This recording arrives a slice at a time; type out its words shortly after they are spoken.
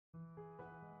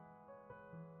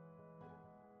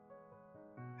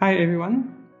Hi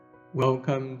everyone,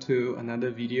 welcome to another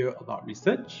video about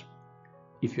research.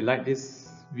 If you like this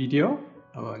video,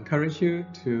 I will encourage you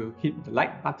to hit the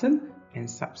like button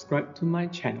and subscribe to my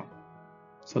channel.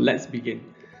 So let's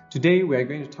begin. Today we are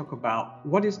going to talk about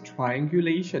what is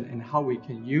triangulation and how we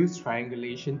can use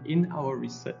triangulation in our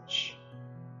research.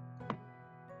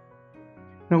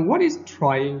 Now, what is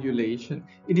triangulation?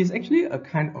 It is actually a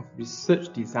kind of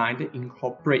research design that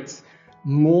incorporates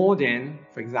more than,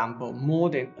 for example, more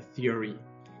than a theory.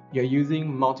 You're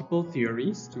using multiple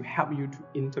theories to help you to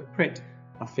interpret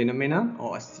a phenomenon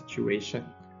or a situation.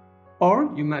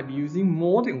 Or you might be using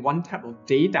more than one type of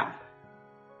data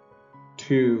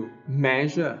to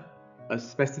measure a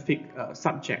specific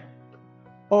subject.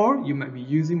 Or you might be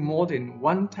using more than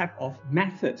one type of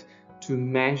method to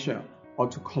measure or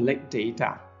to collect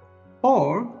data.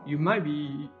 Or you might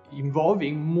be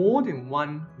involving more than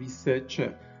one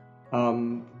researcher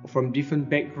from different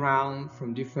backgrounds,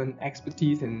 from different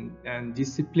expertise and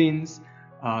disciplines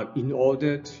in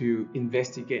order to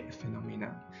investigate a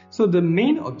phenomenon. So the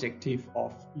main objective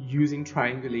of using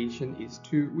triangulation is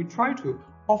we try to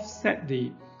offset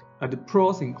the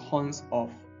pros and cons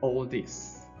of all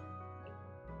this.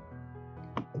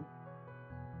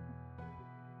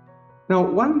 Now,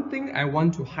 one thing I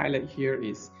want to highlight here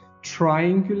is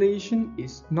triangulation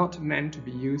is not meant to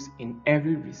be used in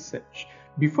every research.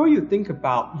 Before you think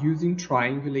about using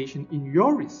triangulation in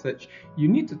your research, you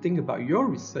need to think about your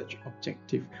research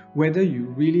objective, whether you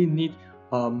really need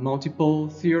multiple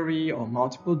theory or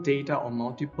multiple data or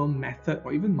multiple method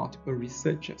or even multiple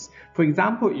researchers. For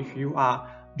example, if you are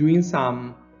doing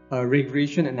some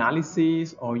regression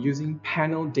analysis or using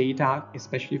panel data,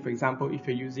 especially for example if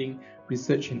you're using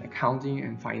research in accounting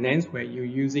and finance where you're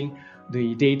using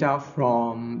the data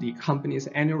from the company's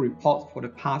annual report for the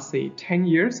past say 10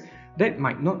 years, that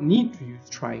might not need to use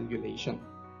triangulation.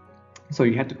 So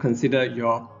you have to consider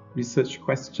your research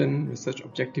question, research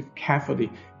objective carefully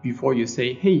before you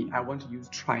say, hey, I want to use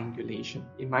triangulation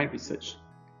in my research.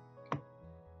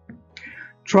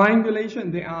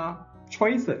 Triangulation, there are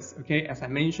choices, okay? As I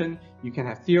mentioned, you can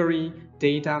have theory,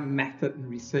 data, method, and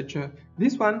researcher.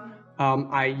 This one,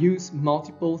 I use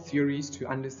multiple theories to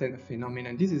understand a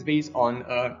phenomenon. This is based on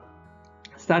a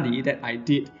study that I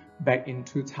did back in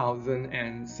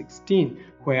 2016,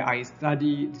 where I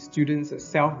studied students'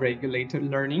 self-regulated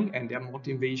learning and their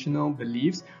motivational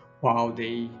beliefs while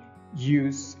they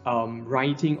use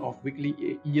writing of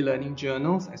weekly e-learning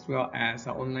journals as well as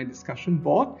an online discussion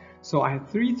board. So I have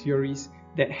three theories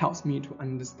that helps me to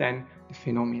understand the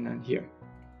phenomenon here.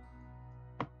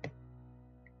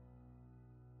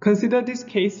 Consider this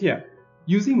case here,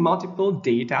 using multiple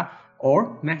data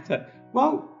or method.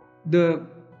 Well, the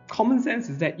common sense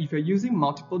is that if you're using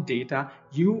multiple data,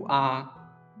 you are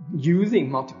using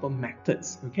multiple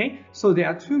methods, okay? So there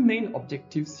are two main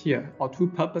objectives here, or two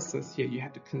purposes here you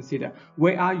have to consider.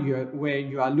 Are you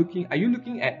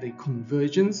looking at the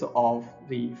convergence of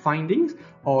the findings,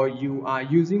 or you are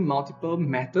using multiple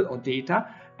method or data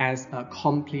as a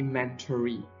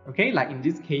complementary, okay? Like in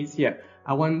this case here,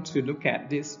 I want to look at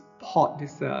this pot,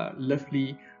 this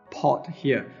lovely pot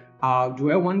here.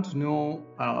 Do I want to know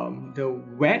the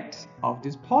weight of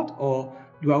this pot, or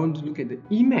do I want to look at the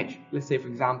image? Let's say, for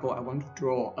example, I want to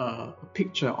draw a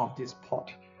picture of this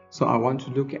pot. So I want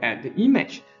to look at the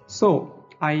image. So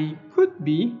I could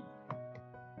be,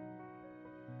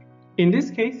 in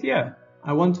this case here,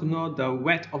 I want to know the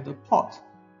weight of the pot.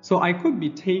 So I could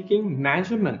be taking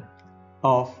measurement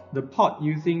of the pot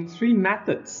using three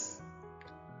methods,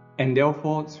 and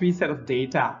therefore three sets of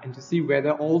data, and to see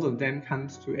whether all of them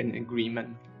comes to an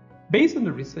agreement. Based on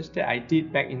the research that I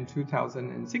did back in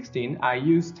 2016, I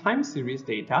used time series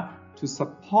data to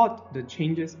support the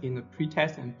changes in the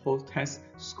pre-test and post-test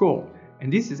score.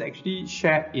 And this is actually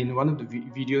shared in one of the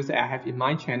videos that I have in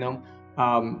my channel.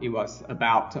 It was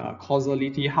about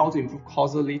causality, how to improve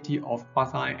causality of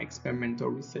quasi-experimental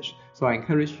research. So I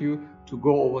encourage you to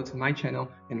go over to my channel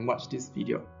and watch this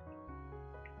video.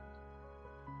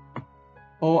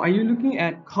 Or are you looking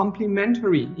at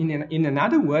complementary? In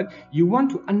another word, you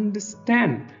want to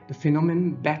understand the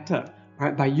phenomenon better,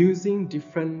 right? By using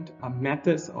different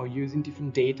methods or using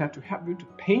different data to help you to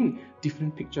paint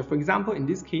different pictures. For example, in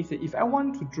this case, if I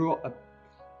want to draw a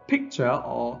picture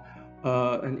or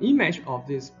an image of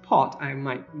this pot, I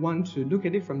might want to look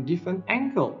at it from different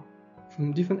angle,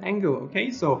 okay?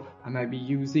 So I might be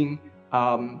using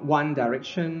one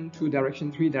direction, two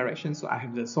direction, three directions. So I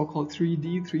have the so-called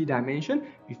 3D, three dimension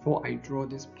before I draw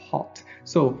this pot.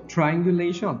 So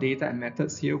triangulation of data and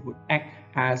methods here would act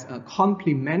as a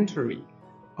complementary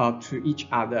to each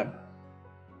other.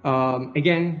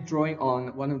 Again, drawing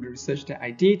on one of the research that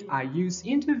I did, I used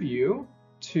interview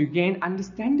to gain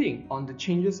understanding on the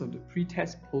changes of the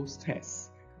pre-test, post-test.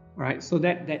 Right, so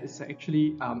that is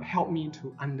actually helped me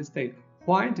to understand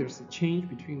why there's a change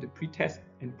between the pre-test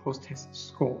and post-test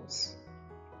scores.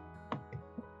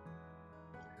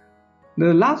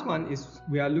 The last one is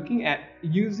we are looking at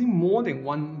using more than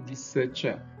one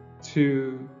researcher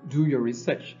to do your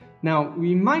research. Now,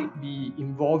 we might be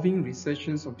involving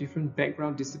researchers of different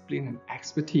background, discipline, and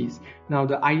expertise. Now,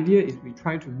 the idea is we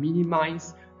try to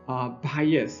minimize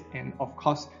bias and, of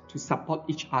course, to support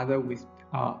each other with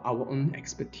our own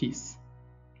expertise.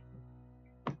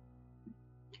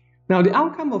 Now, the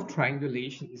outcome of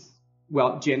triangulation is,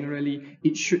 well, generally,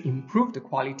 it should improve the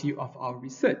quality of our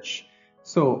research.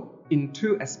 So, in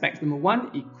two aspects. Number one,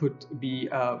 it could be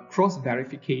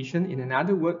cross-verification. In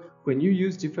other words, when you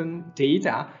use different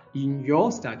data in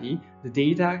your study, the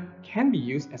data can be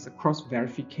used as a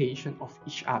cross-verification of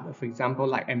each other. For example,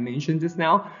 like I mentioned just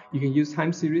now, you can use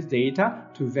time series data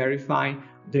to verify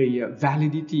the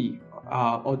validity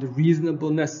or the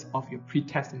reasonableness of your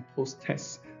pre-test and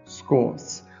post-test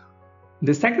scores.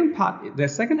 The second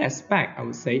aspect, I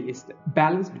would say, is the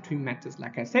balance between methods.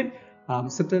 Like I said,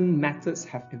 certain methods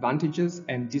have advantages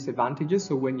and disadvantages.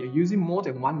 So when you're using more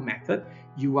than one method,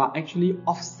 you are actually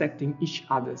offsetting each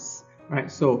other's, right?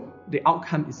 So the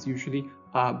outcome is usually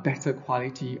better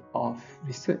quality of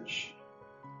research.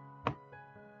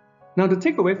 Now, the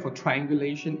takeaway for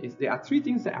triangulation is there are three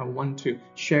things that I want to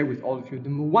share with all of you.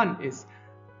 Number one is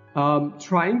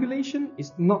triangulation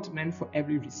is not meant for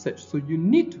every research. So you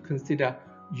need to consider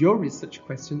your research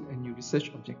question and your research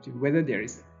objective, whether there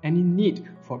is any need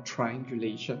for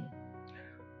triangulation.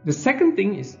 The second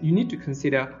thing is you need to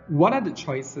consider what are the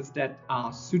choices that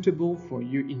are suitable for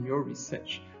you in your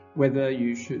research. Whether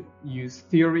you should use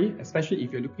theory, especially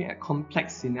if you're looking at a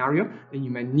complex scenario, then you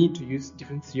might need to use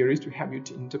different theories to help you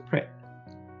to interpret.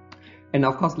 And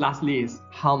of course, lastly is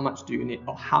how much do you need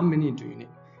or how many do you need?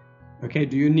 Okay,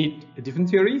 do you need different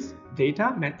theories,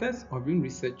 data, methods, or even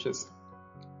researchers?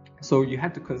 So you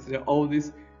have to consider all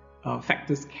these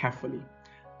factors carefully.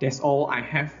 That's all I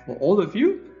have for all of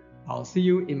you. I'll see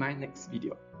you in my next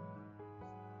video.